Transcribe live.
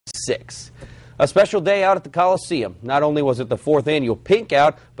46. A special day out at the Coliseum. Not only was it the 4th annual Pink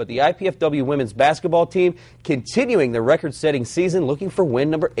Out, but the IPFW women's basketball team continuing their record-setting season looking for win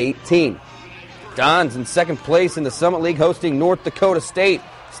number 18. Dons in second place in the Summit League hosting North Dakota State.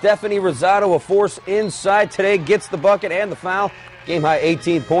 Stephanie Rosado, a force inside today, gets the bucket and the foul. Game-high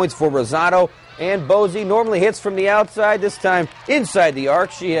 18 points for Rosado. And Bozy normally hits from the outside, this time inside the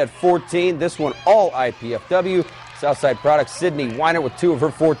arc. She had 14, this one all IPFW. Southside product Sydney Weiner with 2 of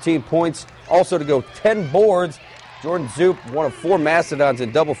her 14 points. Also to go 10 boards. Jordan Zoop, one of 4 Mastodons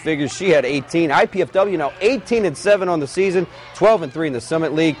in double figures. She had 18. IPFW now 18-7 on the season, 12-3 in the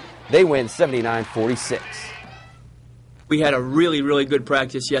Summit League. They win 79-46. We had a really, really good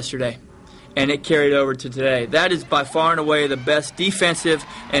practice yesterday, and it carried over to today. That is by far and away the best defensive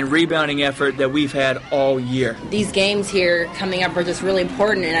and rebounding effort that we've had all year. These games here coming up are just really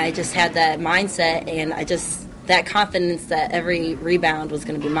important, and I just had that mindset and that confidence that every rebound was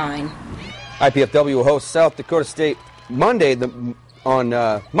going to be mine. IPFW will host South Dakota State Monday on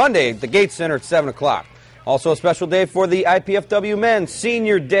Monday at the Gates Center at 7 o'clock. Also a special day for the IPFW men,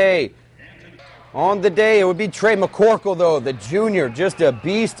 Senior Day. On the day, it would be Trey McCorkle, though, the junior, just a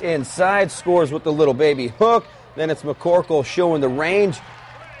beast inside, scores with the little baby hook. Then it's McCorkle showing the range,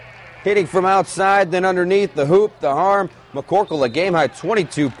 hitting from outside, then underneath the hoop, the arm. McCorkle, a game-high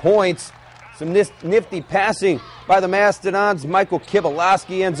 22 points. Some nifty passing by the Mastodons. Michael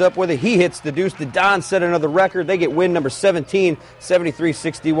Kibalowski ends up with it. He hits the deuce. The Dons set another record. They get win number 17,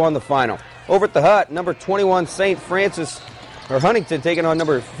 73-61 the final. Over at the Hut, number 21 St. Francis, or Huntington taking on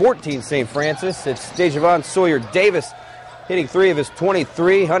number 14 St. Francis. It's Dejavon Sawyer Davis hitting 3 of his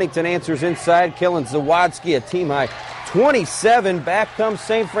 23. Huntington answers inside. Kellen Zawadzki, a team-high 27. Back comes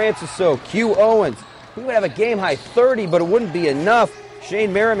St. Francis, so Q Owens. He would have a game-high 30, but it wouldn't be enough.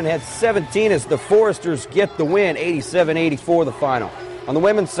 Shane Merriman had 17 as the Foresters get the win, 87-84 the final. On the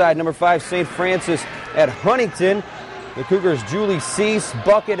women's side, number 5 St. Francis at Huntington. The Cougars' Julie Cease,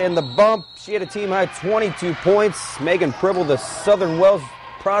 bucket and the bump. She had a team-high 22 points. Megan Pribble, the Southern Wells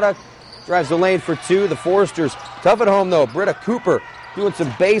product, drives the lane for 2. The Foresters tough at home, though. Britta Cooper doing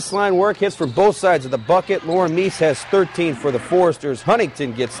some baseline work, hits from both sides of the bucket. Lauren Meese has 13 for the Foresters.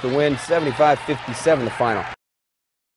 Huntington gets the win, 75-57 the final.